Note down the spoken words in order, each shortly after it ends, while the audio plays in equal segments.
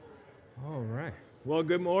All right. Well,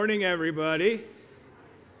 good morning, everybody.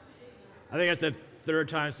 I think that's the third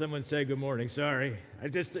time someone said good morning. Sorry.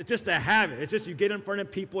 It's just a habit. It's just you get in front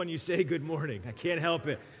of people and you say good morning. I can't help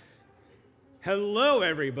it. Hello,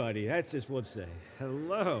 everybody. That's just what we'll say.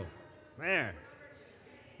 Hello. There.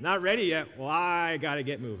 Not ready yet? Well, I got to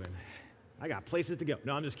get moving. I got places to go.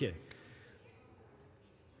 No, I'm just kidding.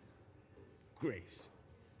 Grace.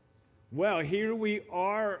 Well, here we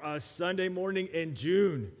are, a Sunday morning in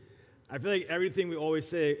June. I feel like everything we always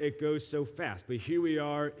say, it goes so fast. But here we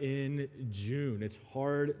are in June. It's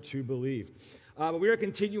hard to believe. But we are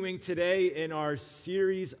continuing today in our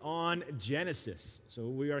series on Genesis. So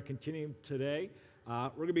we are continuing today. We're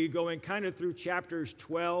going to be going kind of through chapters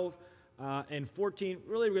 12 and 14.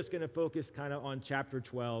 Really, we're just going to focus kind of on chapter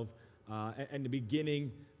 12 and the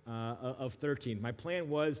beginning of 13. My plan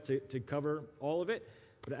was to cover all of it.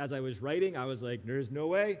 But as I was writing, I was like, there's no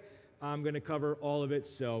way I'm going to cover all of it.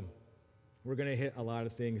 So we're going to hit a lot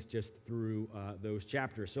of things just through those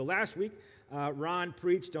chapters. So last week, Ron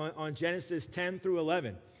preached on Genesis 10 through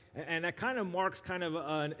 11. And that kind of marks kind of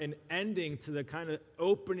an ending to the kind of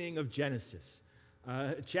opening of Genesis.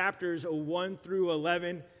 Chapters 1 through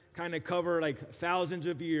 11 kind of cover like thousands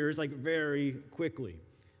of years, like very quickly.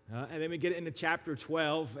 And then we get into chapter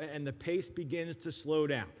 12, and the pace begins to slow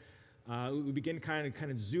down. We begin kind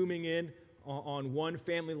of zooming in on one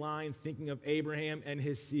family line, thinking of Abraham and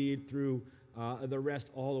his seed through the rest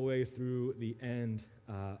all the way through the end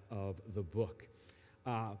of the book.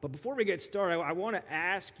 But before we get started, I want to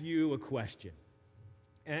ask you a question.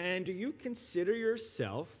 And do you consider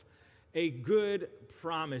yourself a good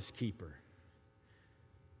promise keeper?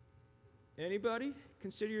 Anybody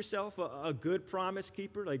consider yourself a good promise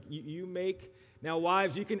keeper? Like you make... Now,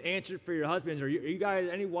 wives, you can answer for your husbands. Are you guys,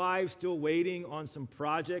 any wives still waiting on some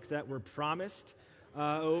projects that were promised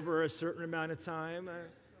over a certain amount of time?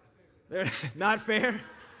 They're not fair?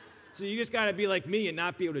 So you just got to be like me and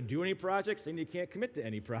not be able to do any projects, then you can't commit to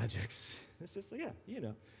any projects. It's just like,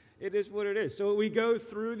 it is what it is. So we go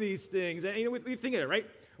through these things, and we think of it, right?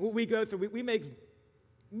 We go through, we make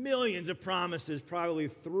millions of promises probably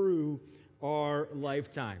through our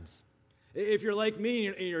lifetimes. If you're like me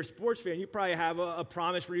and you're a sports fan, you probably have a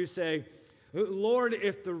promise where you say, Lord,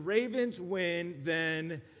 if the Ravens win,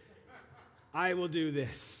 then I will do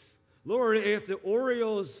this. Lord, if the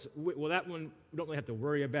Orioles, well, that one we don't really have to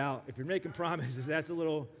worry about. If you're making promises, that's a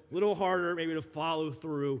little harder maybe to follow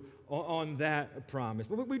through on that promise.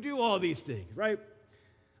 But we do all these things, right?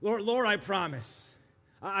 Lord, I promise.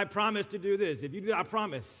 I promise to do this. If you do, I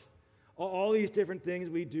promise. All these different things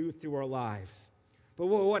we do through our lives. But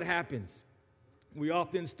what happens? We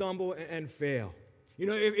often stumble and fail.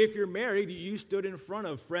 If you're married, you stood in front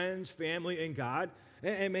of friends, family, and God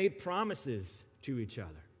and made promises to each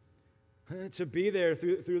other. To be there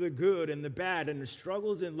through the good and the bad and the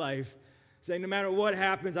struggles in life, saying no matter what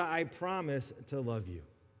happens, I promise to love you.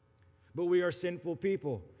 But we are sinful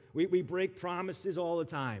people. We break promises all the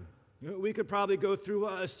time. We could probably go through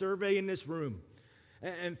a survey in this room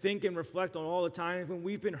and think and reflect on all the times when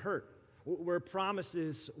we've been hurt, where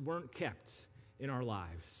promises weren't kept in our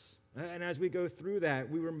lives. And as we go through that,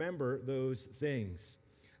 we remember those things.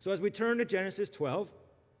 So as we turn to Genesis 12,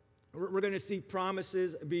 we're going to see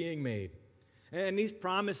promises being made. And these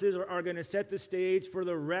promises are going to set the stage for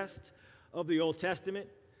the rest of the Old Testament,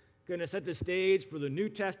 going to set the stage for the New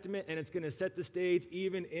Testament, and it's going to set the stage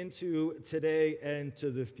even into today and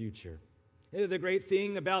to the future. The great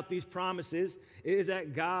thing about these promises is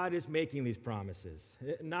that God is making these promises.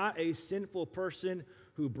 Not a sinful person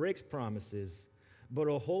who breaks promises, but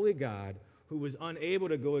a holy God who was unable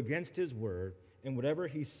to go against his word, and whatever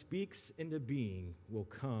he speaks into being will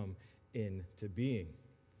come into being.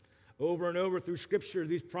 Over and over through Scripture,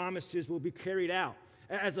 these promises will be carried out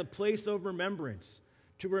as a place of remembrance,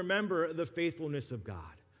 to remember the faithfulness of God,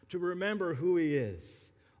 to remember who he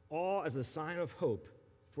is, all as a sign of hope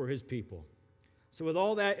for his people. So with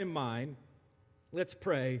all that in mind, let's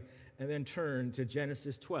pray and then turn to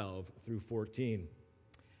Genesis 12 through 14.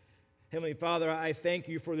 Heavenly Father, I thank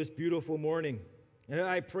you for this beautiful morning. And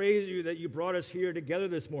I praise you that you brought us here together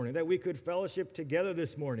this morning, that we could fellowship together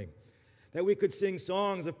this morning, that we could sing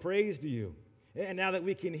songs of praise to you. And now that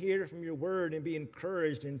we can hear from your word and be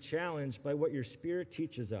encouraged and challenged by what your Spirit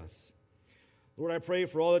teaches us. Lord, I pray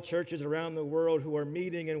for all the churches around the world who are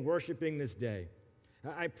meeting and worshiping this day.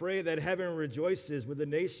 I pray that heaven rejoices with the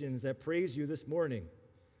nations that praise you this morning.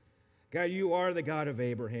 God, you are the God of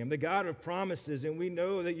Abraham, the God of promises, and we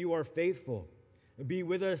know that you are faithful. Be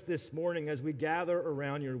with us this morning as we gather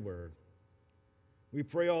around your word. We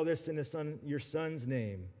pray all this in your Son's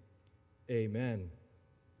name. Amen.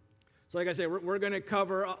 So like I said, we're going to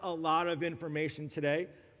cover a lot of information today,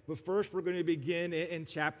 but first we're going to begin in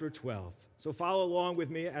chapter 12. So follow along with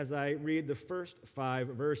me as I read the first 5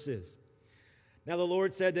 verses. Now the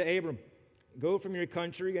Lord said to Abram, "Go from your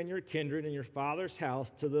country and your kindred and your father's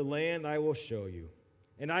house to the land I will show you.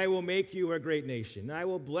 And I will make you a great nation. And I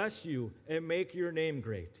will bless you and make your name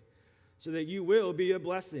great, so that you will be a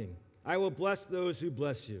blessing. I will bless those who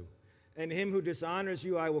bless you, and him who dishonors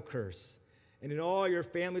you I will curse. And in all your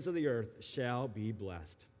families of the earth shall be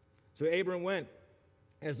blessed." So Abram went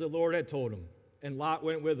as the Lord had told him, and Lot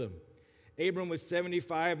went with him. Abram was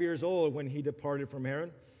 75 years old when he departed from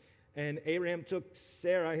Haran. And Abraham took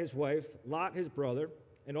Sarah his wife, Lot his brother,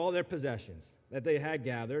 and all their possessions that they had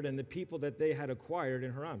gathered, and the people that they had acquired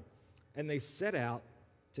in Haran. And they set out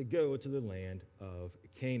to go to the land of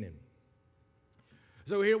Canaan.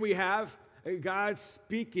 So here we have God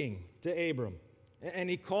speaking to Abram, and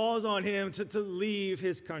he calls on him to leave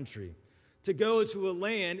his country, to go to a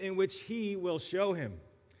land in which he will show him.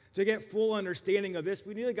 To get full understanding of this,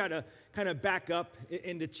 we really got to kind of back up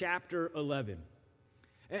into chapter 11.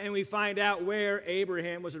 And we find out where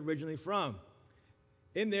Abraham was originally from.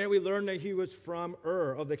 In there, we learn that he was from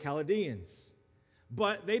Ur of the Chaldeans.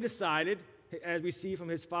 But they decided, as we see from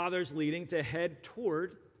his father's leading, to head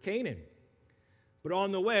toward Canaan. But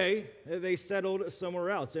on the way, they settled somewhere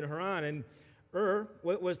else in Haran. And Ur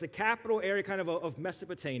was the capital area kind of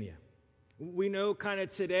Mesopotamia. We know kind of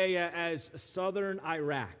today as southern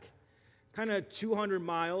Iraq, kind of 200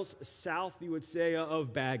 miles south, you would say,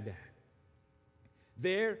 of Baghdad.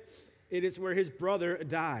 There, it is where his brother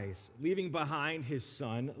dies, leaving behind his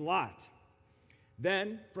son Lot.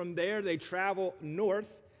 Then, from there, they travel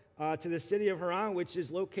north to the city of Haran, which is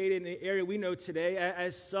located in the area we know today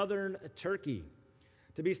as southern Turkey.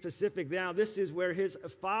 To be specific, now, this is where his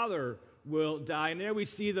father will die. And there we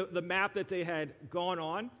see the map that they had gone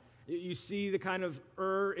on. You see the kind of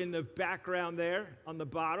Ur in the background there on the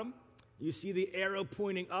bottom. You see the arrow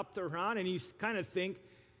pointing up to Haran, and you kind of think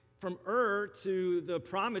from Ur to the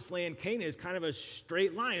promised land, Canaan, is kind of a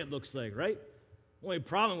straight line, it looks like, right? Only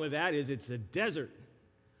problem with that is it's a desert.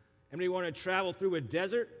 Anybody want to travel through a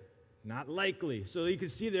desert? Not likely. So you can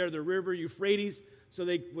see there the river Euphrates. So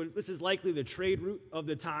this is likely the trade route of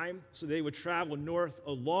the time. So they would travel north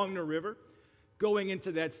along the river, going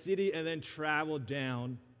into that city, and then travel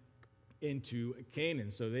down into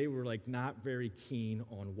Canaan. So they were like not very keen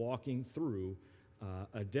on walking through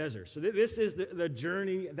a desert. So this is the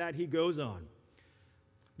journey that he goes on.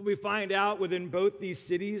 But we find out within both these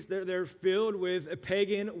cities, they're filled with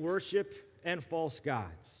pagan worship and false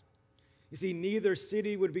gods. You see, neither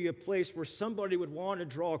city would be a place where somebody would want to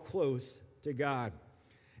draw close to God.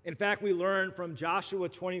 In fact, we learn from Joshua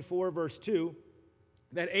 24, verse 2,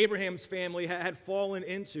 that Abraham's family had fallen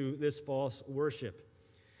into this false worship.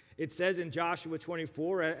 It says in Joshua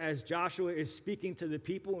 24, as Joshua is speaking to the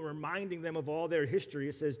people and reminding them of all their history,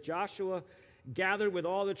 it says, "Joshua gathered with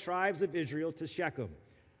all the tribes of Israel to Shechem."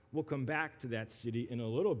 We'll come back to that city in a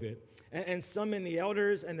little bit. And summoned the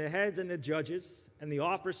elders and the heads and the judges and the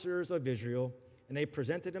officers of Israel, and they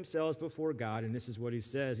presented themselves before God. And this is what he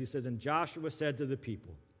says. He says, "And Joshua said to the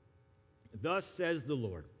people, 'Thus says the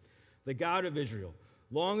Lord, the God of Israel,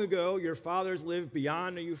 long ago your fathers lived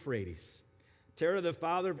beyond the Euphrates, Terah, the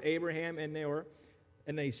father of Abraham and Nahor,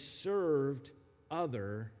 and they served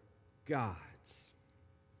other gods.'"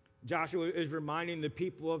 Joshua is reminding the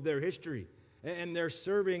people of their history and their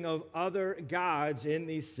serving of other gods in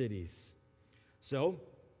these cities. So,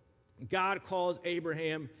 God calls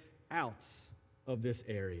Abraham out of this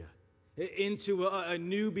area into a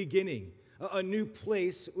new beginning, a new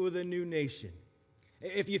place with a new nation.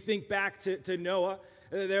 If you think back to Noah,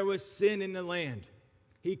 there was sin in the land.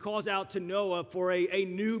 He calls out to Noah for a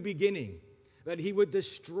new beginning, that he would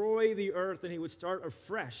destroy the earth and he would start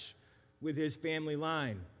afresh with his family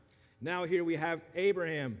line. Now here we have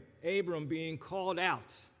Abram being called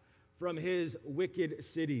out from his wicked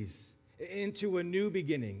cities into a new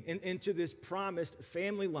beginning, into this promised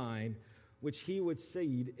family line which he would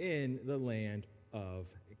seed in the land of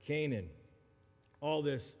Canaan. All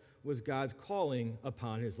this was God's calling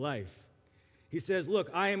upon his life. He says, "Look,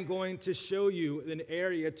 I am going to show you an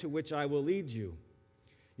area to which I will lead you."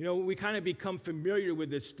 You know, we kind of become familiar with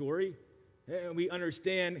this story, and we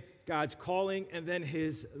understand God's calling and then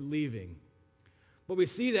his leaving. But we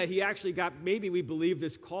see that he actually got, maybe we believe,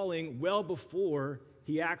 this calling well before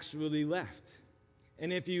he actually left.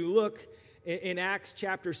 And if you look in Acts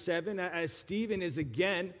chapter 7, as Stephen is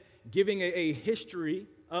again giving a history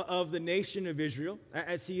of the nation of Israel,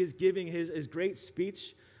 as he is giving his great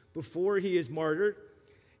speech before he is martyred,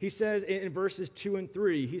 He says in verses 2 and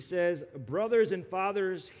 3, he says, "Brothers and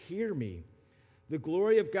fathers, hear me. The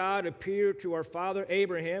glory of God appeared to our father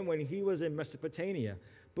Abraham when he was in Mesopotamia,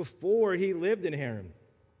 before he lived in Haran.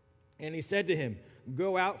 And he said to him,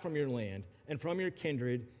 'Go out from your land and from your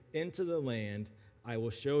kindred into the land I will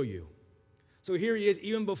show you.'" So here he is,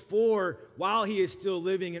 even before, while he is still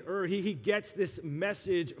living in Ur, he gets this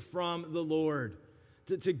message from the Lord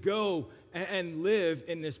to go and live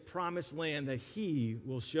in this promised land that he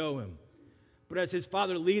will show him. But as his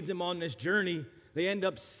father leads him on this journey, they end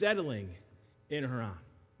up settling in Haran.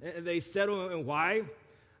 They settle, and why?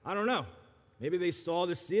 I don't know. Maybe they saw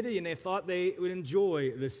the city and they thought they would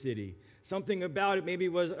enjoy the city. Something about it maybe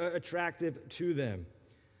was attractive to them.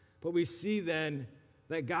 But we see then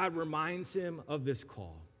that God reminds him of this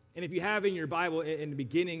call. And if you have in your Bible, in the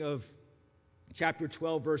beginning of chapter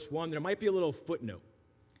 12, verse 1, there might be a little footnote.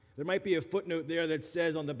 There might be a footnote there that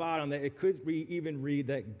says on the bottom that it could even read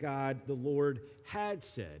that God, the Lord, had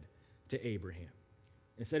said to Abraham.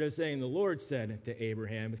 Instead of saying the Lord said to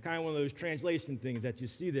Abraham, it's kind of one of those translation things that you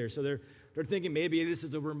see there. So they're thinking maybe this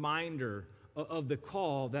is a reminder of the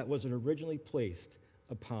call that was originally placed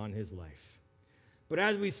upon his life. But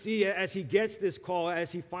as we see, as he gets this call,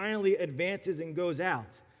 as he finally advances and goes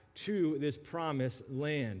out to this promised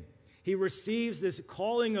land, he receives this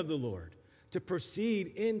calling of the Lord to proceed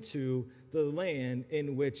into the land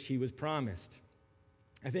in which he was promised.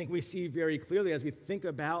 I think we see very clearly as we think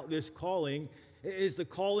about this calling is the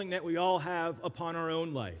calling that we all have upon our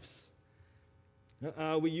own lives.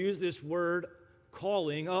 We use this word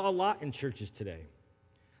calling a lot in churches today.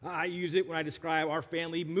 I use it when I describe our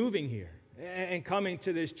family moving here and coming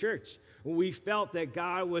to this church. We felt that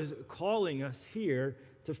God was calling us here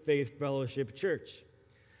to Faith Fellowship Church.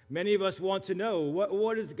 Many of us want to know,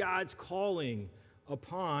 what is God's calling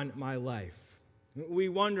upon my life? We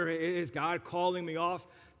wonder, is God calling me off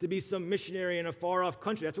to be some missionary in a far-off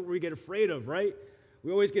country? That's what we get afraid of, right?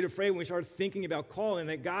 We always get afraid when we start thinking about calling,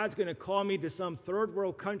 that God's going to call me to some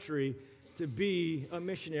third-world country to be a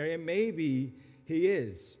missionary, and maybe he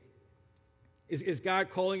is. Is God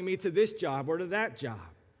calling me to this job or to that job,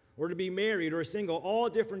 or to be married or single? All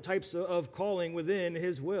different types of calling within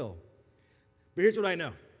his will. But here's what I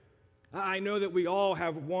know. I know that we all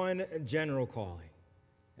have one general calling,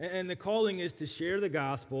 and the calling is to share the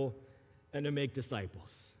gospel and to make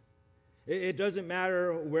disciples. It doesn't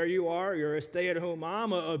matter where you are. You're a stay-at-home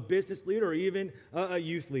mom, a business leader, or even a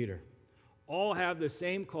youth leader. All have the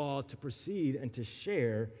same call to proceed and to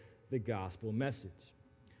share the gospel message.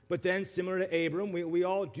 But then, similar to Abram, we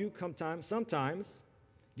all do sometimes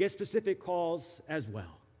get specific calls as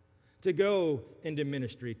well, to go into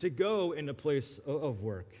ministry, to go into place of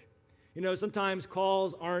work. You know, sometimes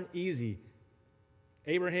calls aren't easy.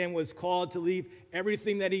 Abraham was called to leave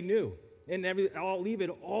everything that he knew and leave it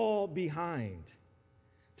all behind,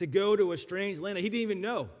 to go to a strange land that he didn't even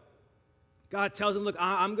know. God tells him, look,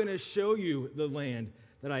 I'm going to show you the land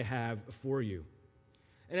that I have for you.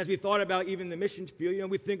 And as we thought about even the mission field,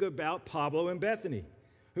 we think about Pablo and Bethany,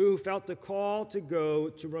 who felt the call to go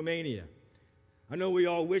to Romania. I know we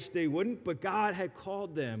all wish they wouldn't, but God had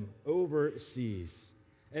called them overseas.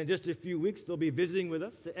 And in just a few weeks, they'll be visiting with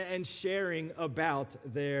us and sharing about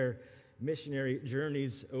their missionary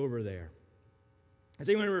journeys over there. Has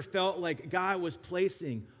anyone ever felt like God was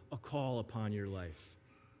placing a call upon your life?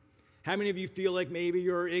 How many of you feel like maybe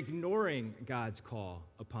you're ignoring God's call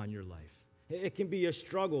upon your life? It can be a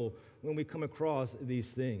struggle when we come across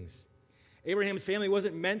these things. Abraham's family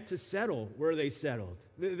wasn't meant to settle where they settled.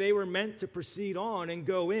 They were meant to proceed on and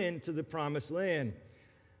go into the promised land.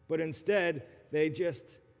 But instead, they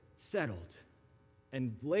just settled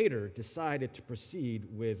and later decided to proceed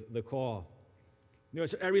with the call.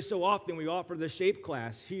 So every so often we offer the SHAPE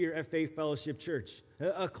class here at Faith Fellowship Church,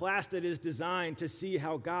 a class that is designed to see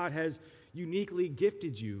how God has uniquely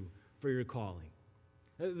gifted you for your calling.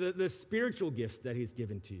 The spiritual gifts that he's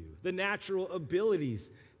given to you, the natural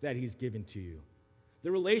abilities that he's given to you,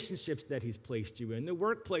 the relationships that he's placed you in, the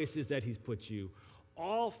workplaces that he's put you,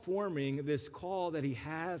 all forming this call that he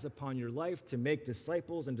has upon your life to make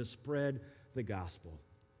disciples and to spread the gospel.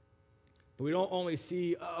 But we don't only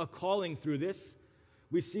see a calling through this.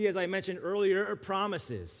 We see, as I mentioned earlier,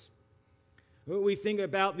 promises. We think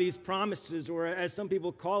about these promises, or as some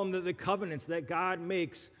people call them, the covenants that God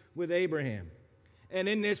makes with Abraham. And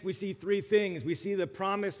in this, we see three things. We see the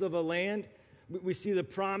promise of a land. We see the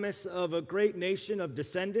promise of a great nation of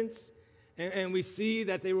descendants. And we see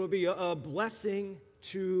that there will be a blessing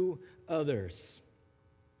to others.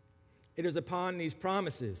 It is upon these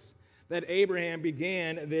promises that Abraham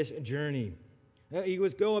began this journey. He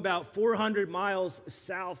was go about 400 miles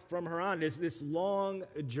south from Haran, this long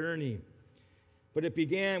journey. But it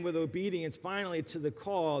began with obedience finally to the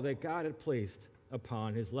call that God had placed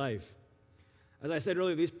upon his life. As I said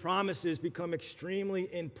earlier, these promises become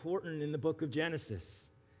extremely important in the book of Genesis.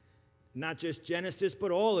 Not just Genesis,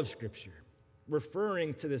 but all of Scripture,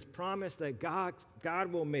 referring to this promise that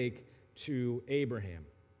God will make to Abraham.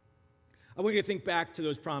 I want you to think back to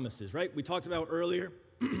those promises, right? We talked about earlier,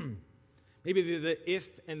 maybe the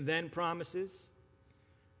if and then promises,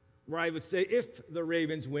 where I would say, if the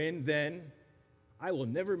Ravens win, then I will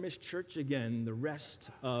never miss church again the rest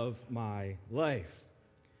of my life.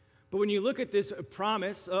 But when you look at this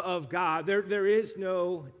promise of God, there is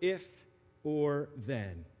no if or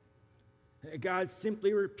then. God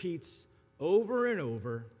simply repeats over and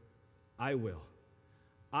over, I will.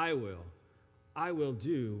 I will. I will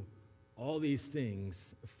do all these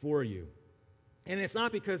things for you. And it's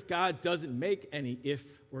not because God doesn't make any if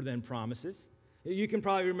or then promises. You can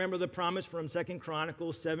probably remember the promise from 2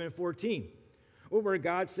 Chronicles 7:14, where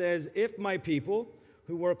God says, if my people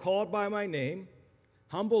who are called by my name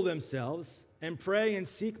humble themselves and pray and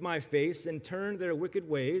seek my face and turn their wicked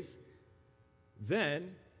ways,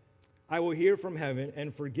 then I will hear from heaven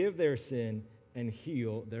and forgive their sin and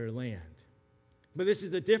heal their land. But this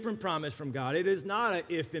is a different promise from God. It is not an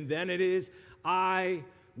if and then. It is, I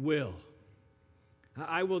will.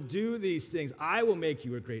 I will do these things. I will make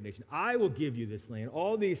you a great nation. I will give you this land.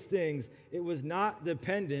 All these things, it was not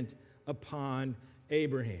dependent upon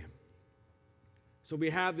Abraham. So we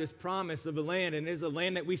have this promise of a land, and it is a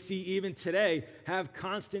land that we see even today have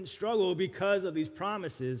constant struggle because of these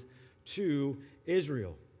promises to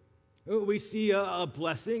Israel. We see a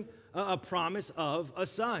blessing, a promise of a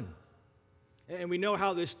son. And we know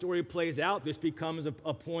how this story plays out. This becomes a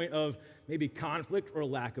point of maybe conflict or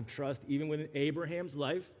lack of trust, even within Abraham's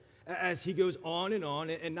life, as he goes on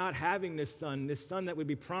and not having this son that would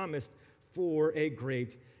be promised for a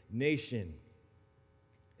great nation.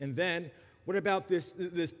 And then, what about this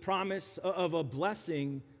promise of a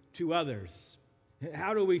blessing to others?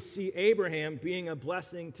 How do we see Abraham being a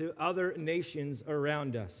blessing to other nations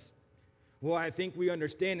around us? Well, I think we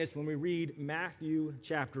understand this when we read Matthew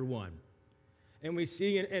chapter 1. And we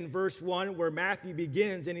see in verse 1 where Matthew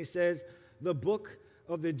begins and he says, the book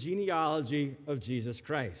of the genealogy of Jesus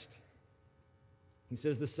Christ. He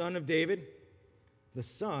says, the son of David, the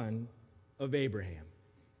son of Abraham.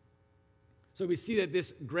 So we see that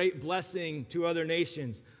this great blessing to other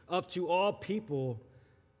nations, up to all people,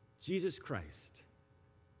 Jesus Christ,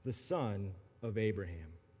 the son of Abraham.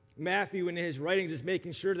 Matthew, in his writings, is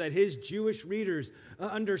making sure that his Jewish readers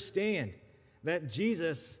understand that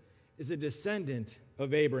Jesus is a descendant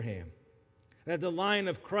of Abraham. That the line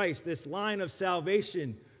of Christ, this line of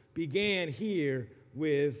salvation, began here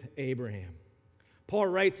with Abraham. Paul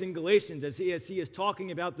writes in Galatians, as he is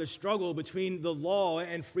talking about the struggle between the law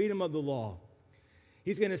and freedom of the law.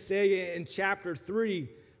 He's going to say in chapter 3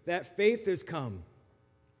 that faith has come.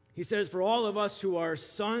 He says, for all of us who are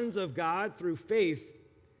sons of God through faith,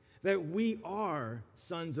 that we are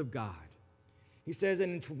sons of God. He says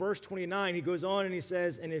in verse 29, he goes on and he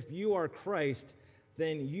says, and if you are Christ,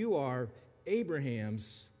 then you are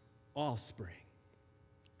Abraham's offspring.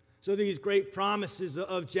 So these great promises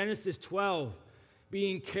of Genesis 12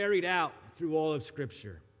 being carried out through all of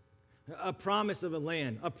Scripture. A promise of a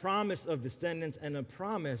land, a promise of descendants, and a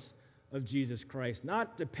promise of Jesus Christ,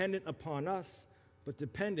 not dependent upon us, but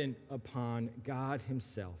dependent upon God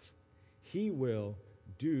himself. He will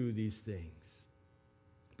do these things.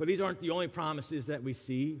 But these aren't the only promises that we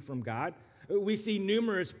see from God. We see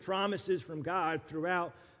numerous promises from God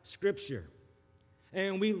throughout Scripture.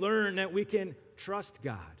 And we learn that we can trust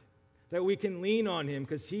God, that we can lean on him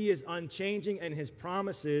because he is unchanging and his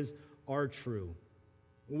promises are true.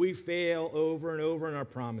 We fail over and over in our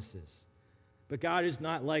promises. But God is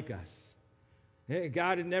not like us.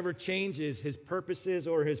 God never changes his purposes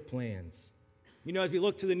or his plans. You know, as we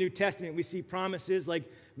look to the New Testament, we see promises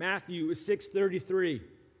like Matthew 6:33,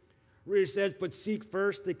 where it says, but seek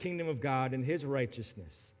first the kingdom of God and his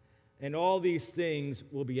righteousness, and all these things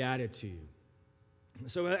will be added to you.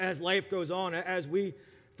 So as life goes on, as we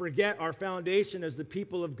forget our foundation as the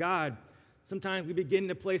people of God, sometimes we begin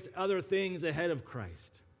to place other things ahead of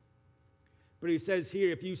Christ. But he says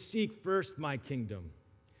here, if you seek first my kingdom,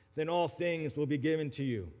 then all things will be given to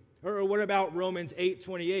you. Or what about Romans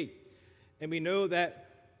 8:28? And we know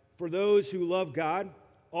that for those who love God,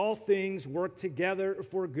 all things work together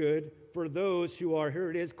for good for those who are, here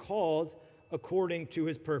it is, called according to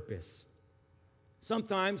his purpose.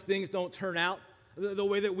 Sometimes things don't turn out the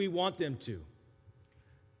way that we want them to.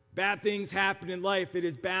 Bad things happen in life. It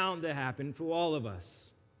is bound to happen for all of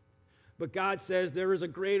us. But God says there is a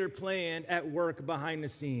greater plan at work behind the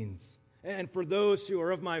scenes. And for those who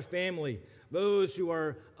are of my family, those who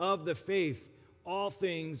are of the faith, all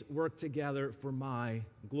things work together for my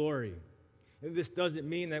glory. And this doesn't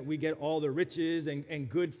mean that we get all the riches and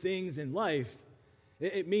good things in life.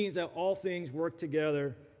 It means that all things work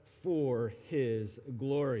together for his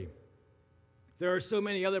glory. There are so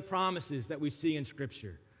many other promises that we see in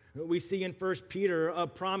Scripture. We see in 1 Peter a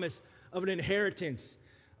promise of an inheritance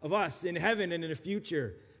of us in heaven and in the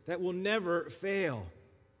future that will never fail.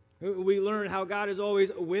 We learn how God is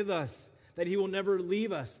always with us, that he will never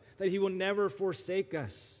leave us, that he will never forsake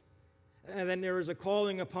us. And then there is a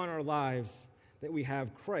calling upon our lives that we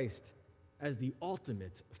have Christ as the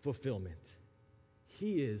ultimate fulfillment.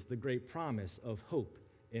 He is the great promise of hope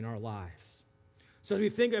in our lives. So as we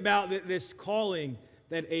think about this calling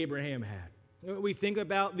that Abraham had, we think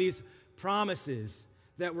about these promises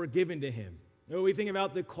that were given to him. We think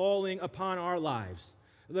about the calling upon our lives,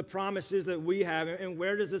 the promises that we have, and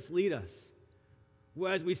where does this lead us?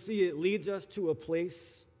 Well, as we see, it leads us to a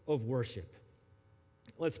place of worship.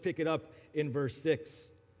 Let's pick it up in verse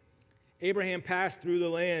 6. Abraham passed through the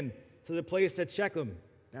land to the place at Shechem.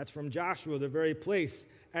 That's from Joshua, the very place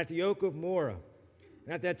at the oak of Moreh.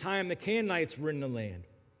 And at that time, the Canaanites were in the land.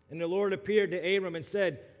 And the Lord appeared to Abram and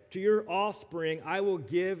said, "To your offspring I will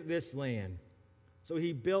give this land." So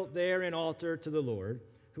he built there an altar to the Lord,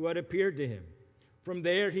 who had appeared to him. From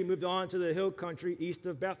there he moved on to the hill country east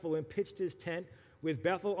of Bethel and pitched his tent with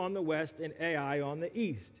Bethel on the west and Ai on the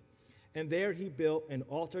east. And there he built an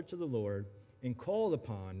altar to the Lord and called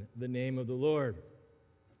upon the name of the Lord.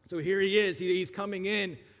 So here he is. He's coming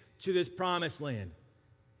in to this promised land,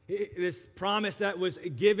 this promise that was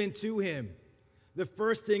given to him. The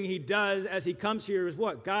first thing he does as he comes here is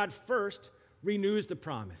what? God first renews the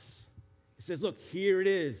promise. He says, look, here it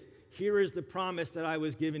is. Here is the promise that I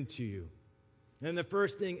was given to you. And the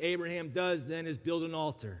first thing Abraham does then is build an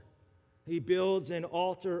altar. He builds an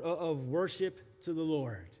altar of worship to the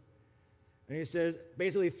Lord. And he says,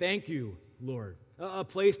 basically, thank you, Lord. A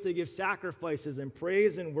place to give sacrifices and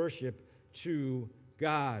praise and worship to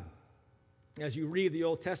God. As you read the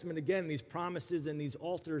Old Testament again, these promises and these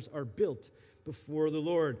altars are built before the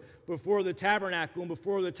Lord. Before the tabernacle and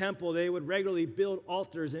before the temple, they would regularly build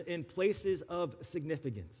altars in places of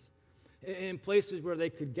significance, in places where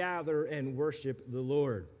they could gather and worship the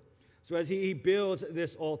Lord. So as he builds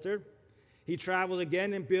this altar, he travels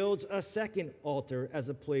again and builds a second altar as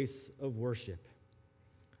a place of worship.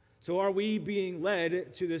 So are we being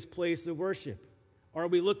led to this place of worship? Are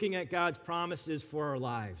we looking at God's promises for our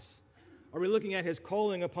lives? Are we looking at his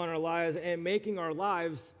calling upon our lives and making our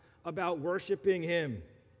lives about worshiping him?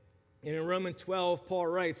 And in Romans 12, Paul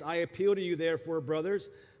writes, "I appeal to you, therefore, brothers,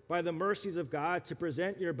 by the mercies of God, to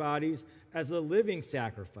present your bodies as a living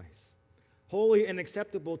sacrifice, holy and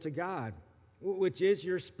acceptable to God, which is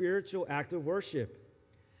your spiritual act of worship.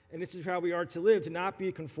 And this is how we are to live, to not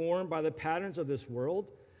be conformed by the patterns of this world,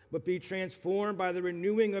 but be transformed by the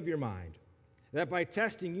renewing of your mind, that by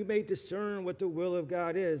testing you may discern what the will of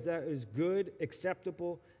God is, that is good,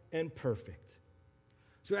 acceptable, and perfect."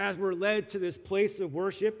 So as we're led to this place of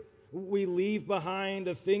worship, we leave behind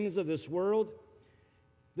the things of this world.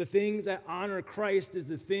 The things that honor Christ is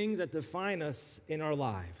the things that define us in our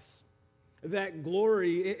lives. That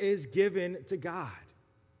glory is given to God.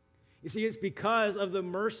 You see, it's because of the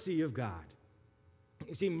mercy of God.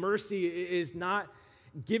 You see, mercy is not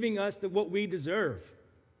giving us what we deserve.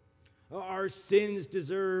 Our sins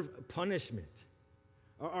deserve punishment.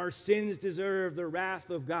 Our sins deserve the wrath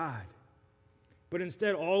of God. But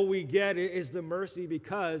instead, all we get is the mercy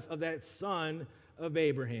because of that Son of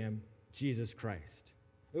Abraham, Jesus Christ.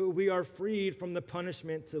 We are freed from the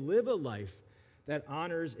punishment to live a life that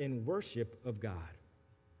honors and worship of God.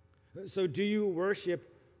 So do you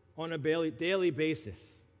worship on a daily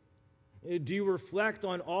basis? Do you reflect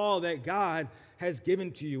on all that God has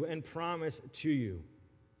given to you and promised to you?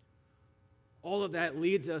 All of that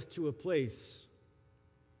leads us to a place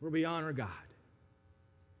where we honor God.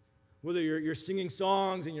 Whether you're singing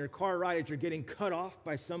songs in your car ride, you're getting cut off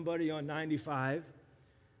by somebody on 95,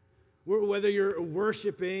 whether you're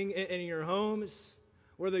worshiping in your homes,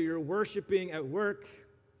 whether you're worshiping at work,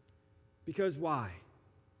 because why?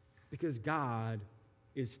 Because God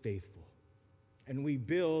is faithful, and we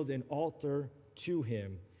build an altar to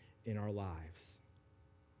him in our lives.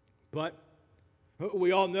 But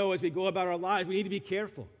we all know as we go about our lives, we need to be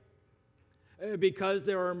careful, because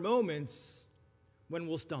there are moments when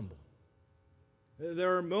we'll stumble.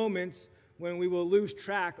 There are moments when we will lose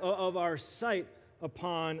track of our sight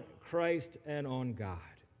upon Christ and on God.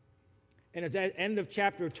 And at the end of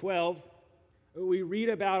chapter 12, we read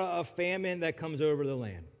about a famine that comes over the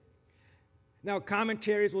land. Now,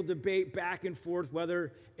 commentaries will debate back and forth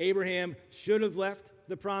whether Abraham should have left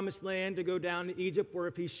the promised land to go down to Egypt or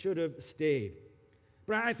if he should have stayed.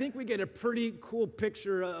 But I think we get a pretty cool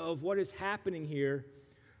picture of what is happening here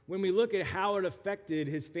when we look at how it affected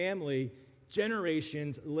his family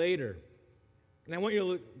generations later. And I want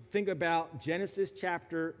you to think about Genesis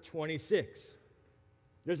chapter 26.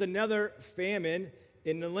 There's another famine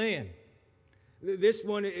in the land. This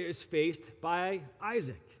one is faced by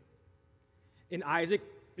Isaac. And Isaac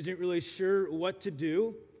isn't really sure what to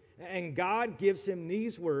do. And God gives him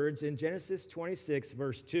these words in Genesis 26,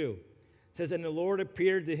 verse 2. It says, "And the Lord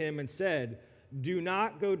appeared to him and said, 'Do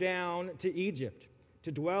not go down to Egypt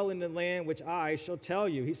to dwell in the land which I shall tell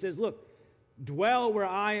you.'" He says, look, dwell where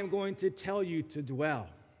I am going to tell you to dwell.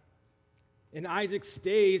 And Isaac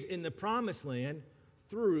stays in the promised land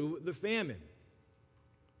through the famine.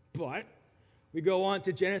 But we go on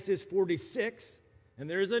to Genesis 46, and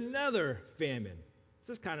there's another famine. This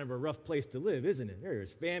is kind of a rough place to live, isn't it?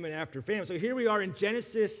 There's famine after famine. So here we are in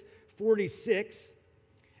Genesis 46,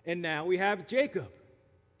 and now we have Jacob.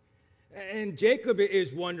 And Jacob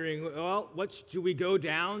is wondering, well, should we go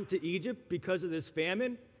down to Egypt because of this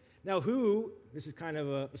famine? Now this is kind of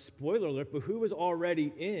a spoiler alert, but who was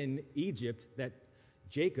already in Egypt that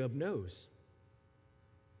Jacob knows?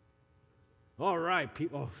 All right,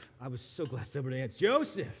 people. Oh, I was so glad somebody answered.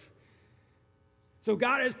 Joseph. So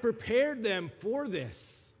God has prepared them for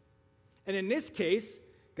this. And in this case,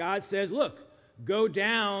 God says, look, go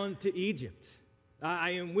down to Egypt.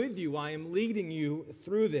 I am with you. I am leading you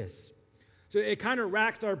through this. So it kind of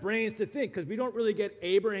racks our brains to think, because we don't really get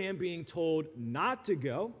Abraham being told not to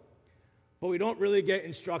go, but we don't really get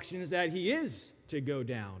instructions that he is to go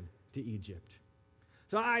down to Egypt.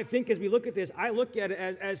 So I think as we look at this, I look at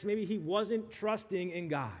it as maybe he wasn't trusting in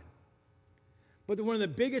God. But one of the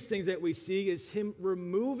biggest things that we see is him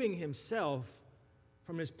removing himself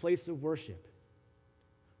from his place of worship,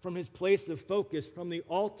 from his place of focus, from the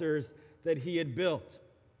altars that he had built.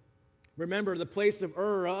 Remember, the place of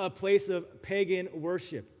Ur, a place of pagan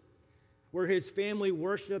worship, where his family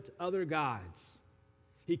worshiped other gods.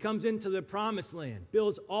 He comes into the promised land,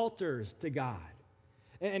 builds altars to God.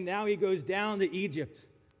 And now he goes down to Egypt,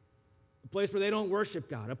 a place where they don't worship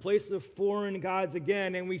God, a place of foreign gods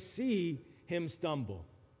again, and we see him stumble.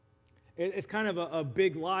 It's kind of a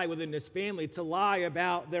big lie within this family to lie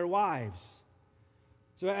about their wives.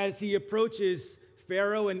 So as he approaches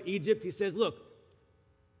Pharaoh in Egypt, he says, look,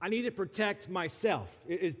 I need to protect myself,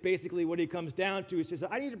 is basically what he comes down to. He says,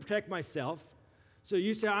 I need to protect myself. So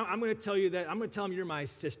you say, I'm going to tell you that, I'm going to tell him you're my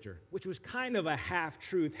sister, which was kind of a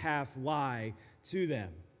half-truth, half-lie to them.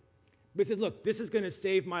 But he says, look, this is going to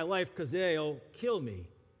save my life because they'll kill me.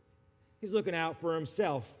 He's looking out for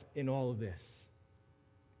himself in all of this.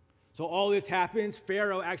 So all this happens.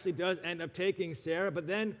 Pharaoh actually does end up taking Sarah, but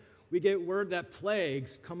then we get word that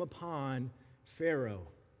plagues come upon Pharaoh.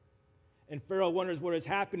 And Pharaoh wonders what has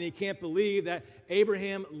happened. He can't believe that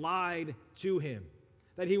Abraham lied to him,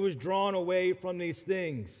 that he was drawn away from these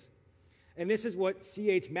things. And this is what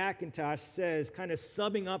C.H. Mackintosh says, kind of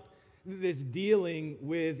summing up this dealing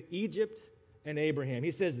with Egypt and Abraham.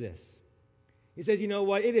 He says this. He says, you know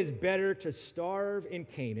what? It is better to starve in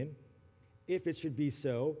Canaan, if it should be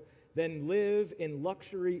so, than live in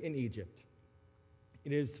luxury in Egypt.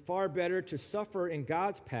 It is far better to suffer in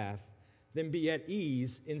God's path than be at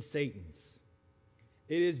ease in Satan's.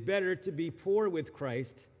 It is better to be poor with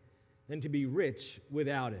Christ than to be rich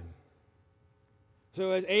without him.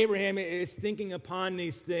 So as Abraham is thinking upon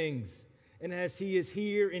these things, and as he is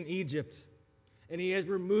here in Egypt, and he has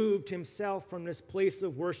removed himself from this place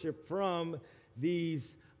of worship, from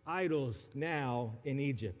these idols now in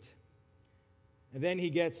Egypt. And then he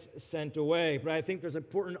gets sent away. But I think there's an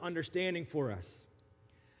important understanding for us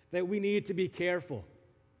that we need to be careful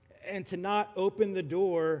and to not open the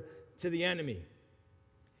door to the enemy.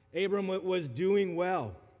 Abram was doing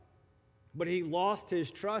well, but he lost his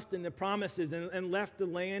trust in the promises and left the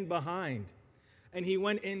land behind. And he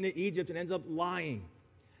went into Egypt and ends up lying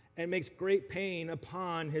and makes great pain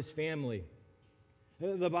upon his family.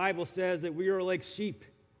 The Bible says that we are like sheep.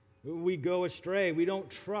 We go astray. We don't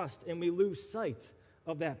trust, and we lose sight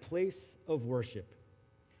of that place of worship.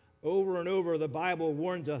 Over and over, the Bible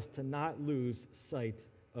warns us to not lose sight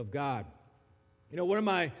of God. You know, one of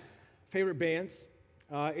my favorite bands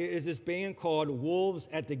is this band called Wolves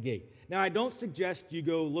at the Gate. Now, I don't suggest you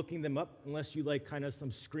go looking them up unless you like kind of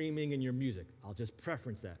some screaming in your music. I'll just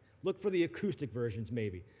preference that. Look for the acoustic versions,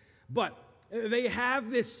 maybe. But they have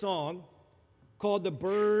this song called The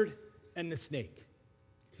Bird and the Snake.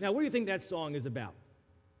 Now, what do you think that song is about?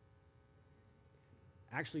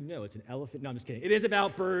 Actually, no, it's an elephant. No, I'm just kidding. It is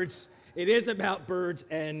about birds. It is about birds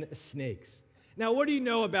and snakes. Now, what do you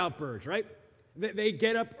know about birds, right? They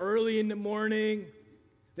get up early in the morning.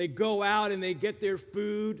 They go out and they get their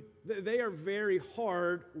food. They are very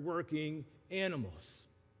hard-working animals.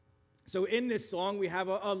 So in this song, we have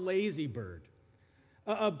a lazy bird,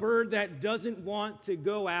 a bird that doesn't want to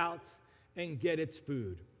go out and get its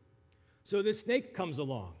food. So the snake comes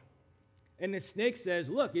along, and the snake says,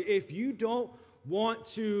 look, if you don't want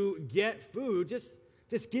to get food, just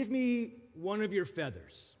give me one of your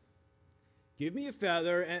feathers. Give me a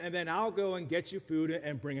feather, and then I'll go and get you food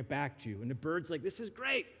and bring it back to you. And the bird's like, this is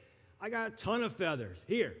great. I got a ton of feathers.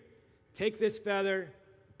 Here, take this feather,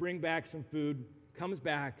 bring back some food, comes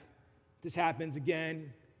back. This happens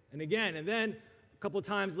again and again. And then a couple of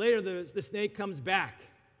times later, the snake comes back.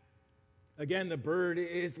 Again, the bird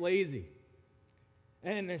is lazy.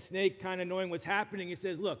 And the snake, kind of knowing what's happening, he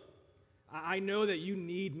says, look, I know that you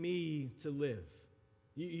need me to live.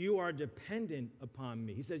 You are dependent upon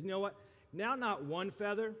me. He says, you know what? Now not one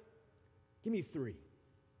feather, give me 3.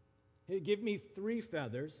 Give me 3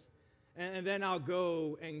 feathers, and then I'll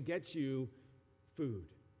go and get you food.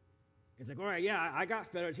 It's like, all right, yeah, I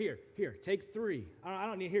got feathers. Here, take 3. I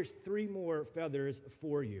don't need, here's 3 more feathers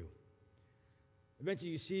for you.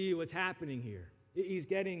 Eventually you see what's happening here. He's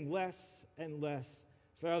getting less and less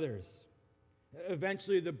feathers.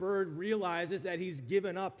 Eventually the bird realizes that he's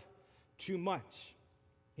given up too much.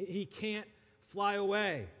 He can't fly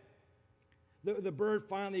away. The bird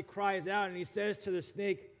finally cries out and he says to the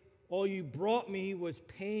snake, all you brought me was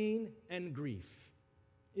pain and grief.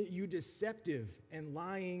 You deceptive and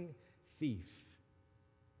lying thief.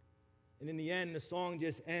 And in the end, the song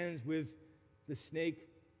just ends with the snake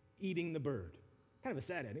eating the bird. Kind of a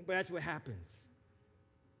sad ending, but that's what happens.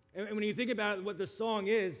 And when you think about what the song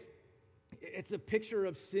is, it's a picture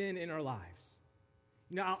of sin in our lives.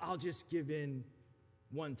 You know, I'll just give in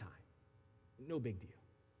one time. No big deal.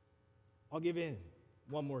 I'll give in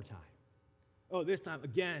one more time. Oh, this time,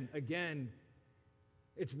 again.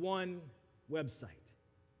 It's one website,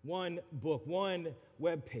 one book, one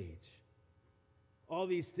web page. All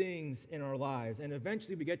these things in our lives. And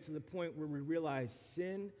eventually we get to the point where we realize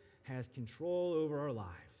sin has control over our lives.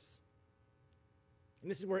 And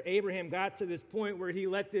this is where Abraham got to this point where he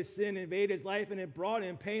let this sin invade his life, and it brought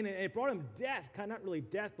him pain, and it brought him death, kind of not really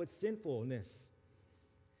death, but sinfulness.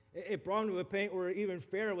 It brought him to a point where even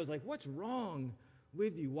Pharaoh was like, what's wrong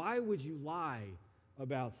with you? Why would you lie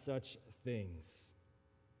about such things?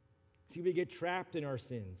 See, we get trapped in our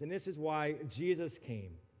sins, and this is why Jesus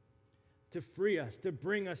came, to free us, to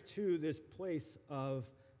bring us to this place of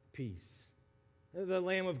peace. The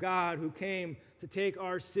Lamb of God who came to take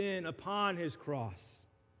our sin upon his cross.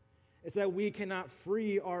 It's that we cannot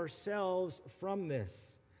free ourselves from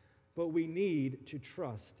this, but we need to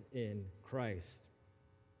trust in Christ.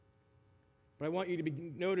 But I want you to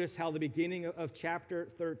notice how the beginning of chapter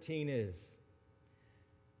 13 is.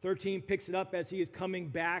 13 picks it up as he is coming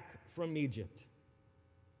back from Egypt.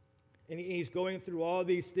 And he's going through all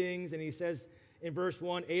these things, and he says in verse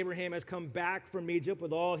 1, Abraham has come back from Egypt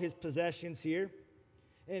with all his possessions here.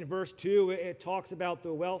 In verse 2, it talks about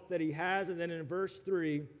the wealth that he has, and then in verse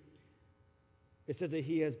 3, it says that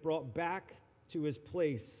he has brought back to his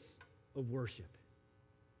place of worship.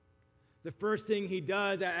 The first thing he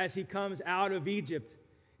does as he comes out of Egypt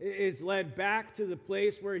is led back to the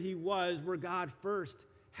place where he was, where God first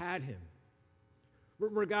had him,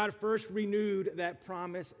 where God first renewed that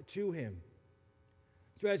promise to him.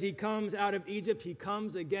 So as he comes out of Egypt, he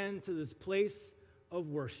comes again to this place of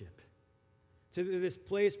worship, to this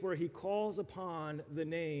place where he calls upon the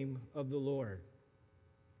name of the Lord.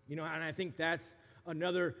 You know, and I think that's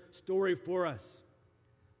another story for us,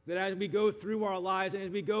 that as we go through our lives and as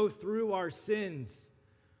we go through our sins,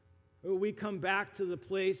 we come back to the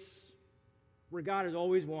place where God has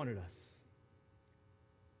always wanted us.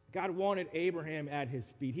 God wanted Abraham at his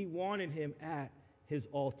feet. He wanted him at his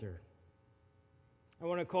altar. I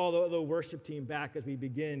want to call the worship team back as we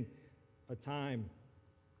begin a time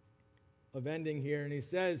of ending here. And he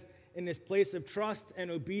says, in this place of trust and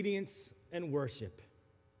obedience and worship,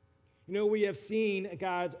 you know, we have seen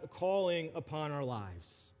God's calling upon our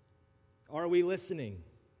lives. Are we listening?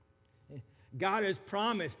 God has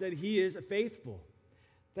promised that he is faithful,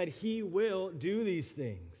 that he will do these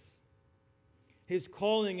things. His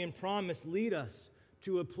calling and promise lead us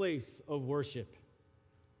to a place of worship.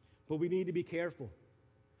 But we need to be careful.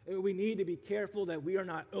 We need to be careful that we are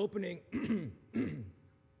not opening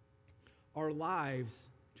our lives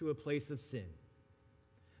to a place of sin.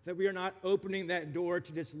 That we are not opening that door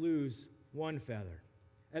to just lose one feather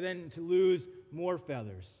and then to lose more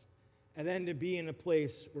feathers, and then to be in a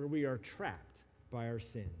place where we are trapped by our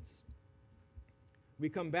sins. We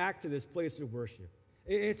come back to this place of worship.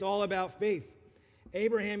 It's all about faith.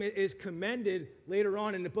 Abraham is commended later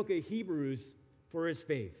on in the book of Hebrews for his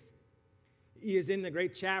faith. He is in the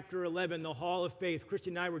great chapter 11, the Hall of Faith.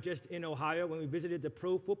 Christian and I were just in Ohio when we visited the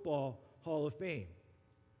Pro Football Hall of Fame.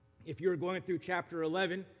 If you were going through chapter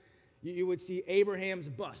 11, you would see Abraham's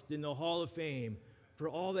bust in the Hall of Fame for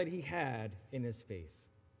all that he had in his faith.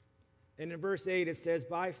 And in verse 8 it says,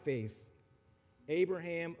 by faith,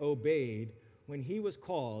 Abraham obeyed when he was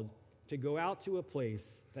called to go out to a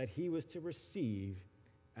place that he was to receive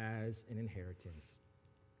as an inheritance.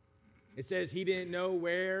 It says he didn't know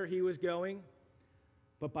where he was going,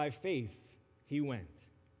 but by faith he went.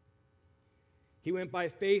 He went by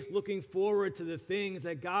faith looking forward to the things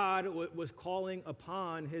that God was calling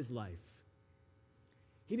upon his life.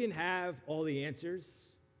 He didn't have all the answers.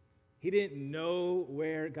 He didn't know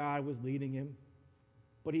where God was leading him,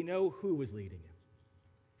 but he knew who was leading him.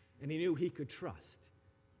 And he knew he could trust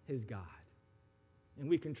his God. And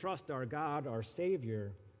we can trust our God, our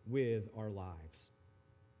Savior, with our lives.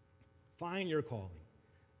 Find your calling.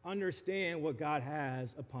 Understand what God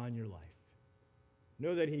has upon your life.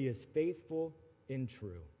 Know that he is faithful and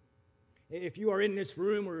true. If you are in this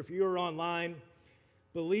room or if you are online,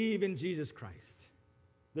 believe in Jesus Christ,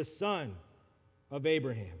 the Son of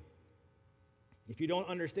Abraham. If you don't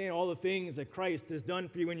understand all the things that Christ has done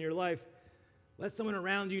for you in your life, let someone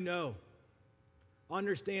around you know.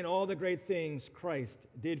 Understand all the great things Christ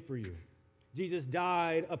did for you. Jesus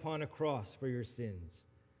died upon a cross for your sins,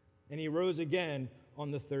 and he rose again on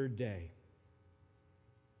the third day.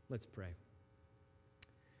 Let's pray.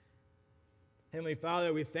 Heavenly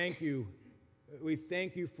Father, we thank you. We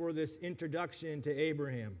thank you for this introduction to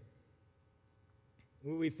Abraham.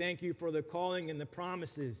 We thank you for the calling and the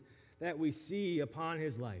promises that we see upon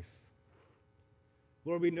his life.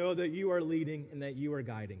 Lord, we know that you are leading and that you are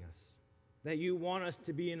guiding us, that you want us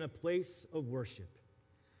to be in a place of worship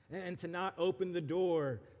and to not open the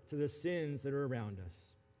door to the sins that are around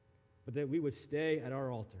us, but that we would stay at our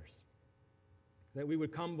altars, that we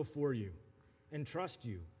would come before you and trust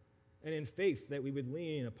you, and in faith that we would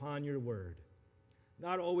lean upon your word,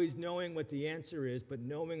 not always knowing what the answer is, but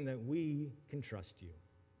knowing that we can trust you.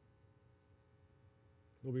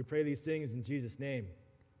 Lord, we pray these things in Jesus' name.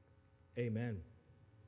 Amen.